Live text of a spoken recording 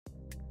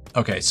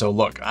Okay, so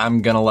look,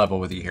 I'm gonna level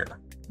with you here.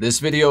 This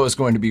video is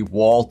going to be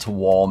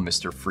wall-to-wall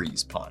Mr.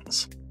 Freeze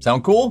puns.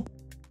 Sound cool?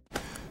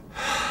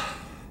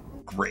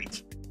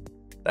 Great.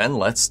 Then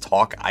let's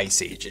talk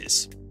ice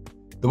ages.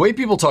 The way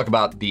people talk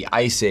about the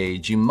Ice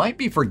Age, you might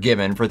be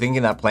forgiven for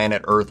thinking that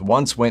planet Earth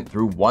once went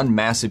through one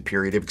massive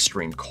period of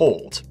extreme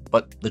cold.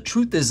 But the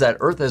truth is that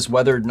Earth has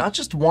weathered not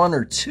just 1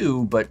 or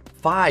 2, but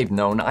 5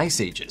 known ice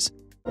ages.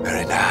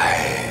 Very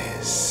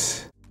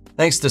nice.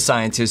 Thanks to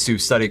scientists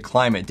who've studied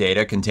climate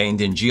data contained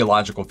in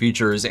geological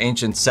features,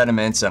 ancient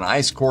sediments, and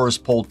ice cores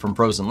pulled from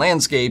frozen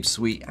landscapes,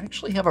 we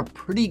actually have a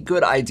pretty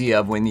good idea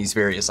of when these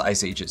various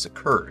ice ages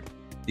occurred.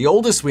 The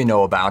oldest we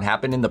know about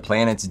happened in the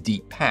planet's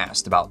deep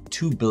past, about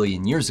 2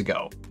 billion years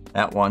ago.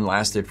 That one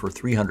lasted for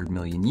 300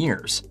 million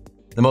years.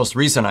 The most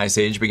recent ice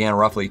age began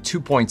roughly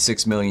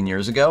 2.6 million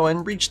years ago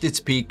and reached its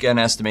peak an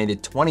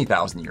estimated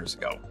 20,000 years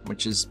ago,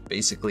 which is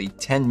basically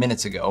 10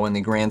 minutes ago in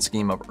the grand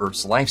scheme of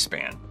Earth's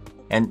lifespan.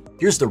 And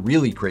here's the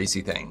really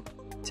crazy thing.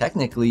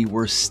 Technically,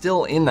 we're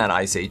still in that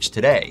ice age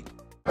today.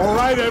 All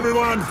right,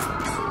 everyone,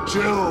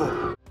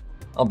 chill.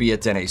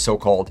 Albeit in a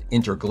so-called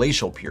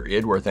interglacial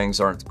period where things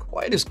aren't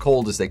quite as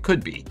cold as they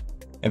could be.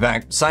 In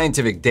fact,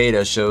 scientific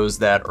data shows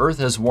that Earth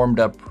has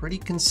warmed up pretty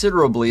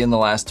considerably in the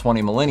last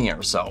 20 millennia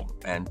or so,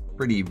 and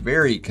pretty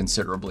very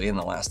considerably in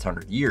the last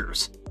 100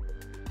 years.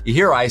 You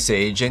hear Ice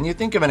Age and you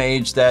think of an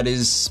age that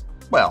is,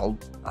 well,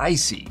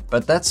 icy,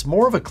 but that's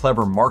more of a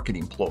clever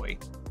marketing ploy.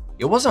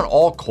 It wasn't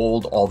all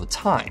cold all the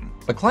time,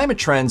 but climate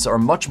trends are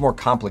much more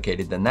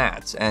complicated than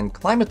that, and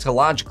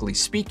climatologically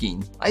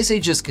speaking, ice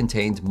ages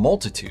contained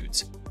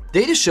multitudes.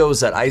 Data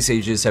shows that ice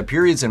ages have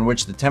periods in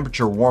which the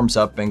temperature warms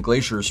up and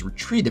glaciers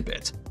retreat a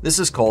bit. This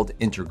is called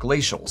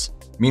interglacials.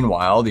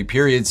 Meanwhile, the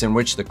periods in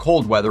which the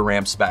cold weather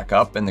ramps back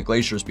up and the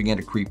glaciers begin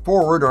to creep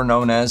forward are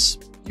known as,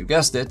 you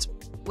guessed it,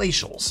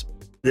 glacials.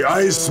 The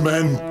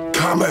Iceman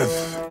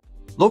cometh.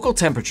 Local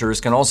temperatures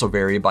can also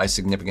vary by a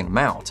significant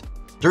amount.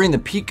 During the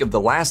peak of the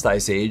last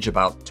ice age,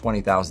 about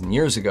 20,000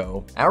 years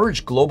ago,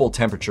 average global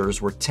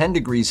temperatures were 10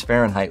 degrees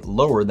Fahrenheit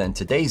lower than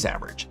today's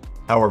average.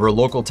 However,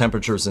 local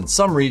temperatures in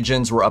some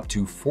regions were up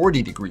to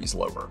 40 degrees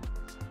lower.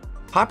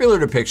 Popular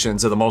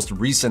depictions of the most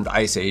recent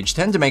ice age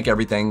tend to make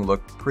everything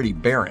look pretty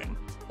barren.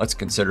 Let's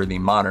consider the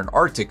modern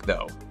Arctic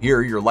though.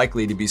 Here, you're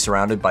likely to be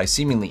surrounded by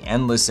seemingly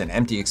endless and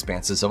empty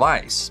expanses of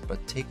ice,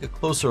 but take a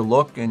closer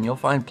look and you'll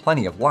find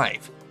plenty of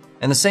life.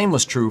 And the same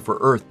was true for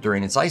Earth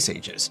during its ice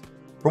ages.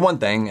 For one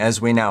thing,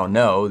 as we now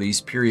know, these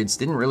periods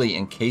didn't really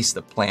encase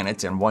the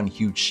planet in one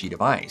huge sheet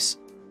of ice.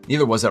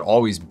 Neither was it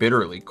always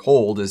bitterly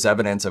cold, as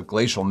evidence of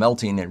glacial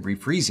melting and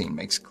refreezing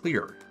makes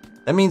clear.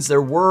 That means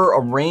there were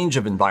a range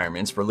of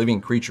environments for living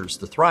creatures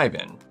to thrive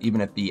in,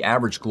 even if the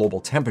average global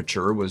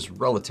temperature was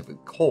relatively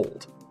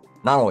cold.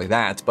 Not only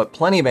that, but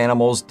plenty of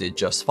animals did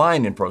just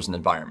fine in frozen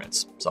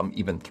environments. Some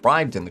even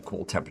thrived in the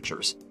cool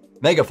temperatures.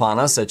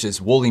 Megafauna such as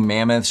woolly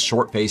mammoths,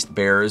 short-faced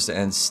bears,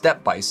 and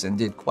steppe bison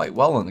did quite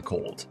well in the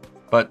cold.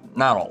 But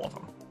not all of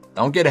them.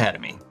 Don't get ahead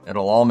of me,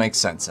 it'll all make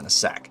sense in a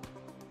sec.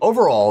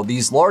 Overall,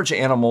 these large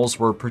animals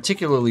were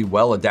particularly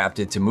well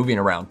adapted to moving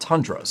around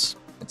tundras.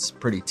 It's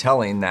pretty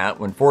telling that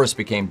when forests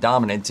became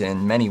dominant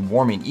in many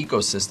warming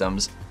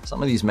ecosystems,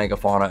 some of these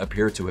megafauna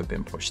appear to have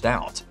been pushed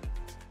out.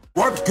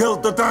 What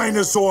killed the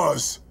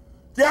dinosaurs?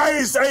 The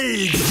Ice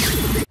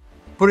Age!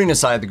 Putting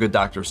aside the good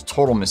doctor's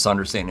total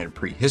misunderstanding of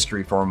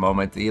prehistory for a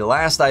moment, the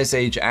last ice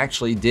age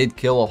actually did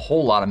kill a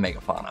whole lot of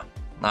megafauna.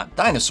 Not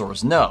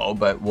dinosaurs, no,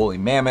 but woolly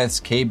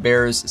mammoths, cave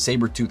bears,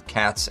 saber-toothed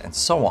cats, and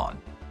so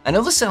on. I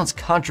know this sounds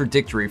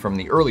contradictory from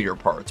the earlier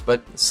parts,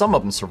 but some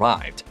of them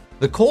survived.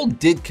 The cold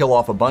did kill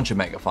off a bunch of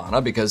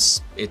megafauna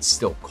because it's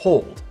still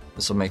cold.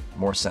 This will make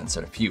more sense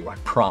than a few, I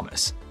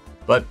promise.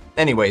 But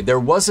anyway, there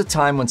was a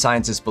time when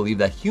scientists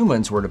believed that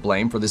humans were to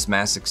blame for this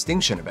mass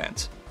extinction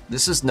event.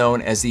 This is known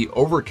as the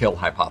overkill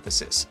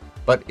hypothesis,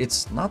 but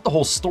it's not the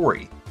whole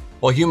story.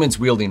 While humans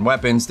wielding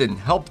weapons didn't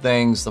help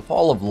things, the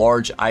fall of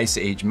large ice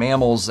age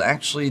mammals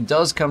actually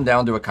does come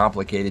down to a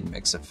complicated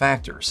mix of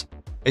factors.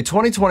 A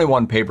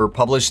 2021 paper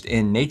published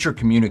in Nature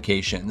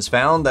Communications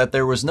found that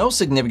there was no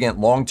significant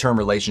long-term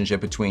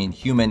relationship between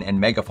human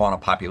and megafauna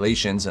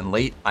populations in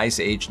late Ice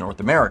Age North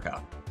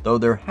America, though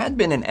there had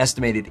been an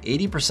estimated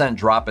 80%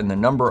 drop in the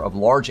number of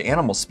large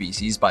animal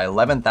species by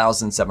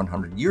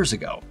 11,700 years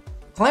ago.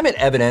 Climate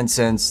evidence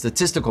and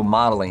statistical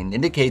modeling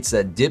indicates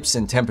that dips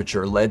in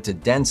temperature led to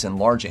dense and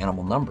large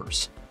animal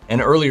numbers.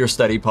 An earlier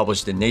study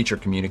published in Nature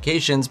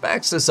Communications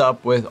backs this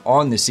up with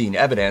on-the-scene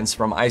evidence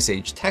from Ice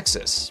Age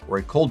Texas, where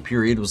a cold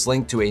period was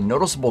linked to a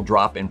noticeable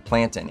drop in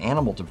plant and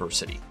animal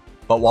diversity.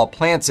 But while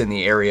plants in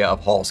the area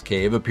of Hall's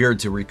Cave appeared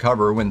to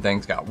recover when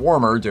things got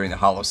warmer during the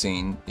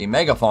Holocene, the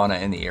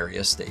megafauna in the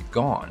area stayed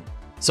gone.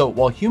 So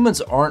while humans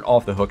aren't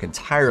off the hook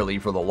entirely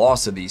for the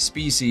loss of these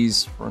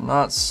species, we're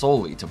not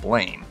solely to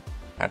blame.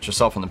 Pat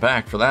yourself on the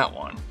back for that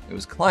one. It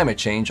was climate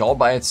change all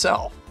by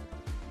itself.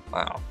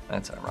 Wow,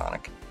 that's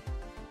ironic.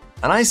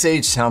 An ice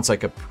age sounds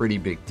like a pretty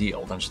big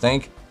deal, don't you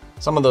think?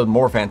 Some of the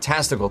more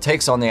fantastical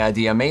takes on the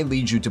idea may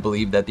lead you to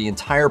believe that the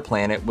entire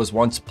planet was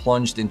once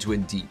plunged into a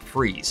deep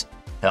freeze.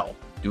 Hell,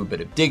 Do a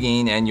bit of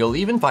digging, and you'll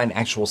even find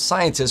actual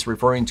scientists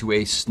referring to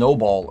a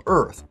snowball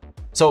Earth.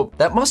 So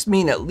that must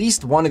mean at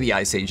least one of the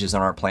ice ages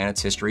in our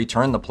planet's history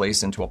turned the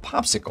place into a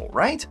popsicle,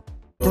 right?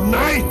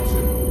 Tonight,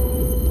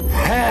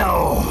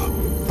 hell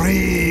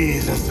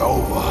freezes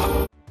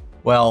over.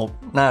 Well,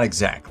 not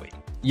exactly.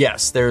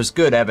 Yes, there's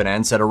good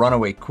evidence that a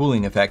runaway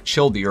cooling effect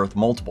chilled the Earth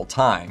multiple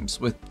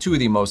times, with two of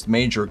the most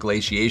major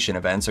glaciation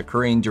events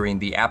occurring during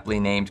the aptly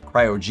named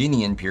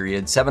Cryogenian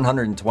period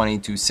 720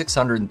 to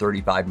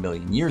 635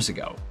 million years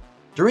ago.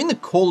 During the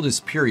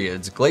coldest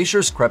periods,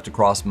 glaciers crept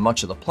across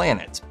much of the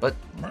planet, but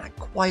not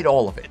quite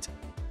all of it.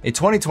 A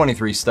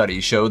 2023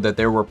 study showed that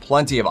there were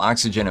plenty of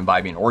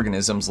oxygen-imbibing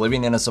organisms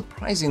living in a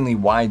surprisingly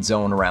wide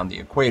zone around the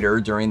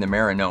equator during the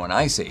Marinoan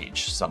Ice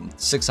Age, some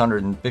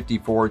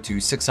 654 to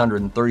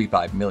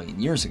 635 million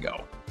years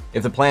ago.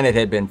 If the planet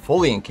had been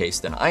fully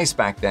encased in ice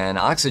back then,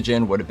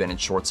 oxygen would have been in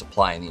short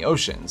supply in the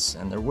oceans,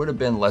 and there would have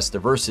been less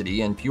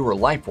diversity and fewer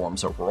life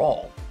forms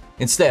overall.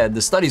 Instead,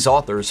 the study's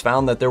authors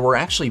found that there were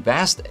actually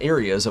vast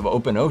areas of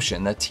open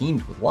ocean that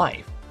teemed with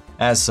life.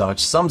 As such,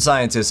 some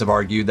scientists have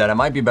argued that it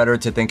might be better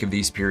to think of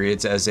these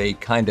periods as a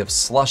kind of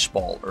slush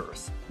ball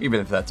Earth, even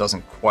if that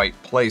doesn't quite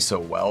play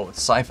so well with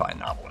sci-fi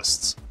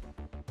novelists.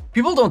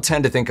 People don't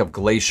tend to think of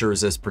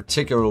glaciers as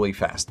particularly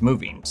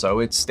fast-moving, so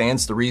it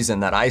stands to reason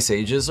that ice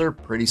ages are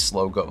pretty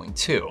slow-going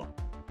too.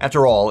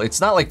 After all,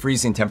 it's not like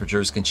freezing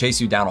temperatures can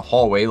chase you down a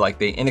hallway like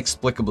they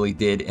inexplicably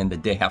did in The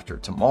Day After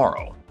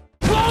Tomorrow.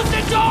 Close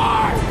the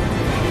door!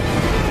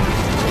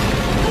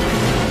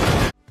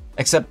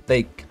 Except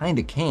they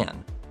kinda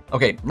can.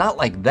 Okay, not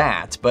like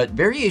that, but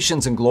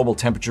variations in global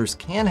temperatures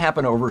can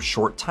happen over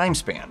short time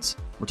spans.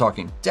 We're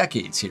talking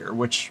decades here,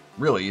 which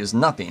really is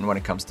nothing when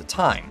it comes to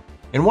time.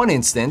 In one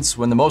instance,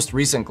 when the most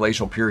recent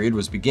glacial period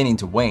was beginning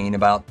to wane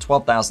about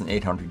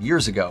 12,800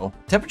 years ago,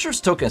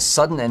 temperatures took a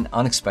sudden and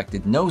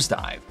unexpected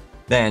nosedive.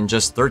 Then,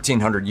 just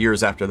 1,300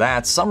 years after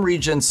that, some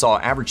regions saw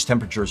average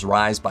temperatures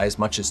rise by as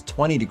much as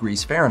 20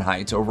 degrees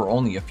Fahrenheit over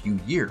only a few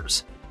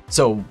years.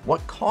 So,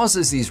 what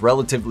causes these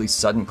relatively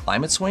sudden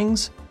climate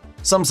swings?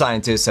 Some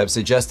scientists have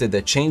suggested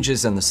that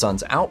changes in the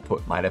sun's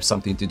output might have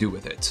something to do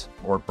with it,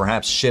 or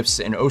perhaps shifts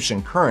in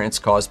ocean currents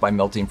caused by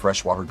melting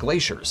freshwater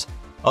glaciers.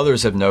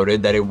 Others have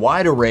noted that a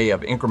wide array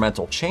of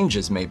incremental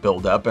changes may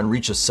build up and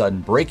reach a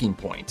sudden breaking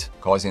point,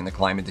 causing the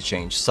climate to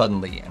change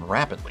suddenly and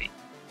rapidly.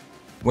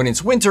 When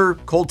it's winter,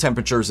 cold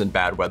temperatures and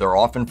bad weather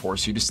often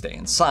force you to stay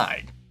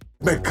inside.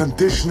 My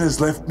condition has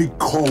left me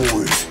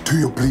cold to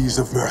your pleas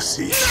of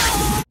mercy.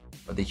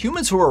 But the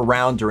humans who were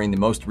around during the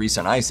most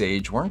recent ice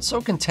age weren't so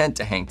content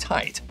to hang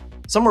tight.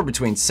 Somewhere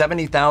between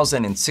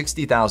 70,000 and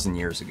 60,000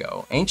 years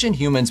ago, ancient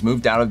humans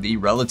moved out of the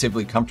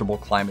relatively comfortable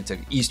climate of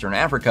Eastern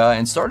Africa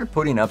and started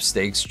putting up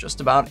stakes just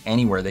about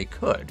anywhere they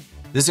could.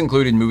 This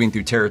included moving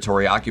through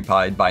territory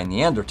occupied by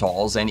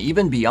Neanderthals and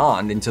even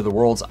beyond into the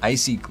world's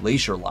icy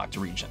glacier-locked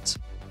regions.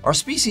 Our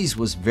species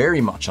was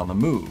very much on the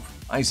move.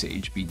 Ice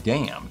Age be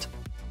damned.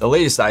 The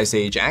latest ice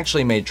age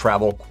actually made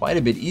travel quite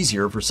a bit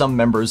easier for some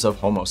members of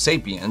Homo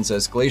sapiens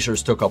as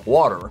glaciers took up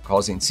water,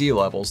 causing sea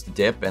levels to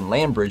dip and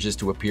land bridges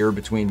to appear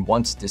between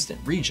once distant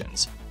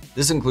regions.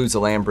 This includes the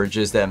land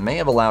bridges that may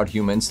have allowed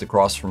humans to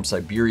cross from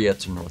Siberia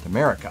to North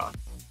America.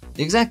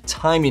 The exact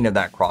timing of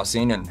that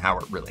crossing and how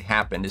it really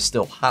happened is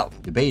still hotly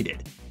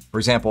debated. For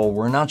example,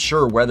 we're not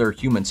sure whether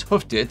humans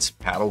hoofed it,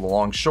 paddled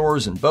along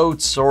shores in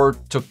boats, or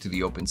took to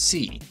the open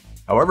sea.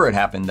 However it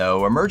happened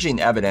though, emerging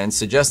evidence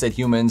suggests that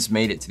humans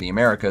made it to the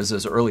Americas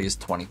as early as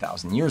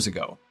 20,000 years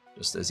ago,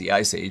 just as the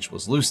Ice Age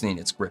was loosening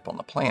its grip on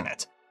the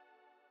planet.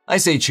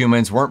 Ice Age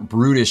humans weren't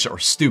brutish or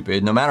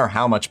stupid, no matter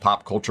how much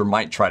pop culture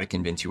might try to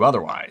convince you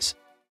otherwise.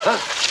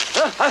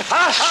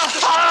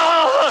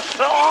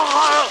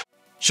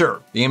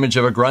 Sure, the image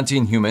of a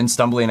grunting human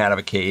stumbling out of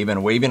a cave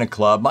and waving a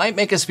club might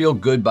make us feel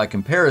good by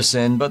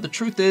comparison, but the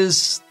truth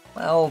is,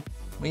 well,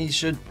 we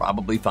should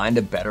probably find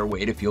a better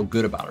way to feel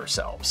good about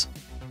ourselves.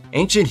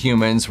 Ancient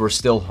humans were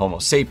still Homo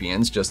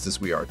sapiens, just as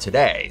we are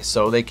today,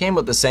 so they came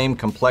with the same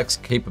complex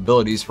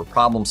capabilities for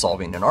problem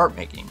solving and art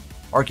making.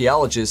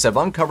 Archaeologists have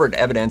uncovered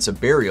evidence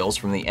of burials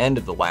from the end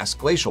of the last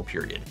glacial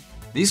period.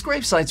 These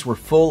grave sites were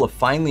full of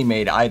finely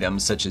made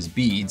items such as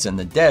beads, and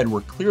the dead were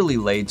clearly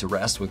laid to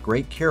rest with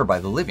great care by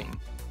the living.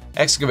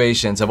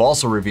 Excavations have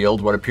also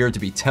revealed what appeared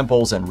to be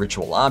temples and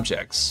ritual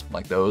objects,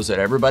 like those at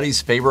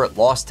everybody's favorite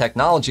lost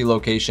technology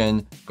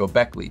location,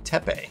 Göbekli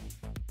Tepe.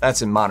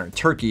 That's in modern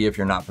Turkey if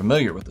you're not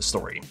familiar with the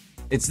story.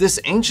 It's this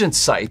ancient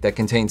site that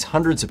contains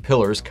hundreds of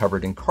pillars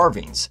covered in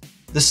carvings.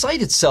 The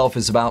site itself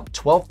is about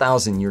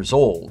 12,000 years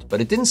old, but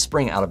it didn't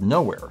spring out of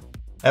nowhere.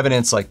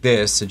 Evidence like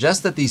this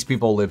suggests that these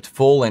people lived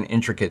full and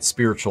intricate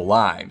spiritual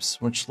lives,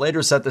 which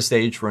later set the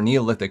stage for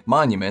Neolithic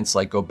monuments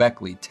like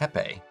Göbekli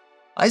Tepe.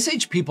 Ice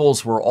Age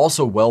peoples were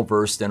also well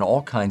versed in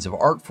all kinds of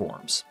art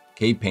forms.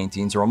 Cave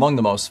paintings are among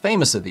the most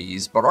famous of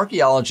these, but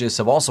archaeologists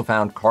have also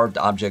found carved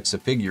objects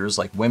of figures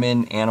like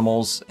women,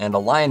 animals, and a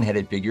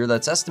lion-headed figure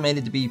that's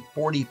estimated to be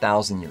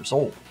 40,000 years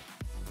old.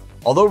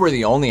 Although we're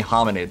the only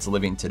hominids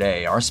living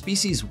today, our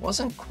species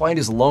wasn't quite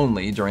as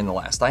lonely during the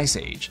last ice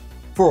age.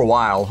 For a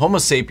while, Homo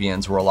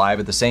sapiens were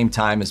alive at the same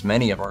time as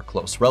many of our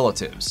close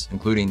relatives,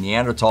 including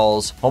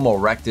Neanderthals, Homo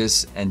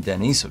erectus, and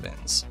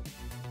Denisovans.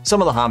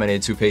 Some of the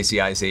hominids who faced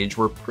the Ice Age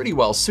were pretty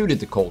well suited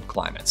to cold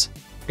climates.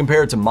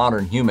 Compared to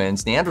modern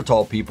humans,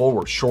 Neanderthal people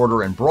were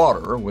shorter and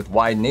broader, with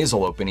wide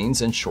nasal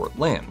openings and short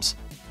limbs.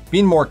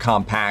 Being more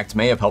compact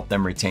may have helped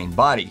them retain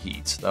body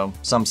heat, though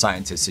some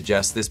scientists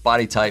suggest this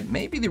body type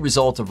may be the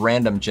result of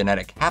random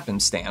genetic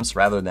happenstance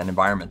rather than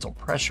environmental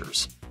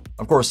pressures.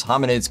 Of course,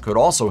 hominids could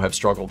also have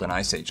struggled in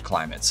Ice Age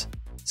climates.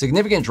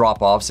 Significant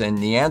drop-offs in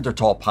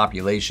Neanderthal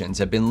populations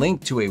have been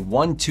linked to a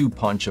 1-2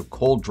 punch of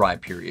cold dry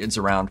periods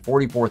around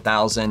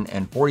 44,000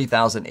 and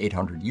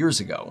 40,800 years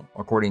ago,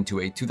 according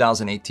to a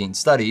 2018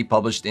 study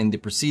published in the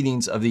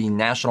Proceedings of the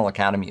National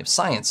Academy of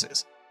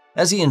Sciences.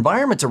 As the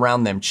environment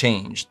around them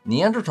changed,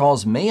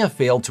 Neanderthals may have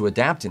failed to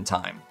adapt in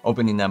time,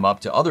 opening them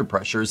up to other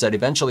pressures that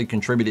eventually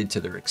contributed to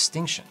their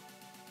extinction.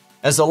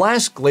 As the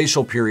last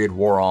glacial period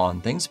wore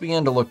on, things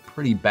began to look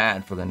pretty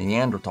bad for the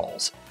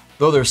Neanderthals.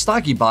 Though their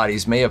stocky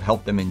bodies may have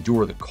helped them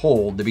endure the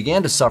cold, they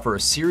began to suffer a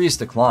serious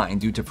decline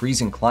due to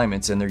freezing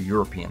climates in their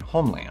European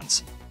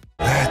homelands.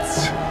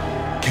 Let's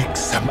kick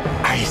some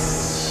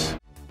ice.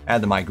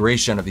 Add the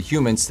migration of the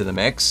humans to the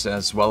mix,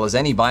 as well as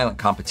any violent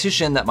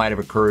competition that might have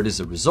occurred as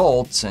a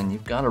result, and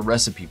you've got a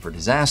recipe for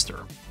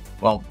disaster.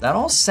 Well, that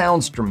all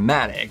sounds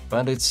dramatic,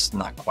 but it's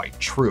not quite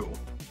true.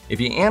 If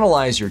you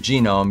analyze your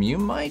genome, you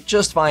might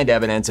just find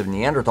evidence of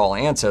Neanderthal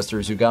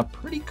ancestors who got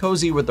pretty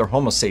cozy with their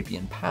Homo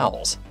sapien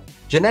pals.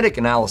 Genetic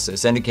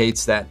analysis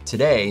indicates that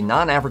today,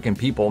 non-African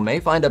people may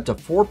find up to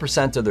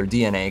 4% of their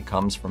DNA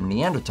comes from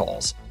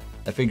Neanderthals.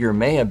 The figure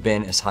may have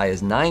been as high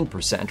as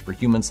 9% for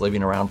humans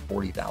living around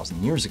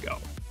 40,000 years ago.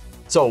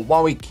 So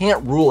while we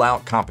can't rule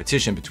out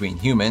competition between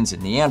humans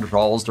and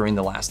Neanderthals during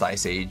the last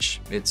Ice Age,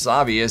 it's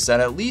obvious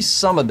that at least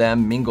some of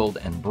them mingled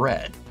and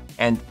bred.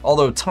 And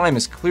although time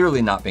has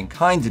clearly not been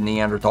kind to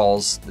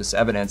Neanderthals, this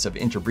evidence of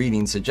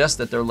interbreeding suggests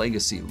that their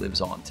legacy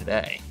lives on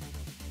today.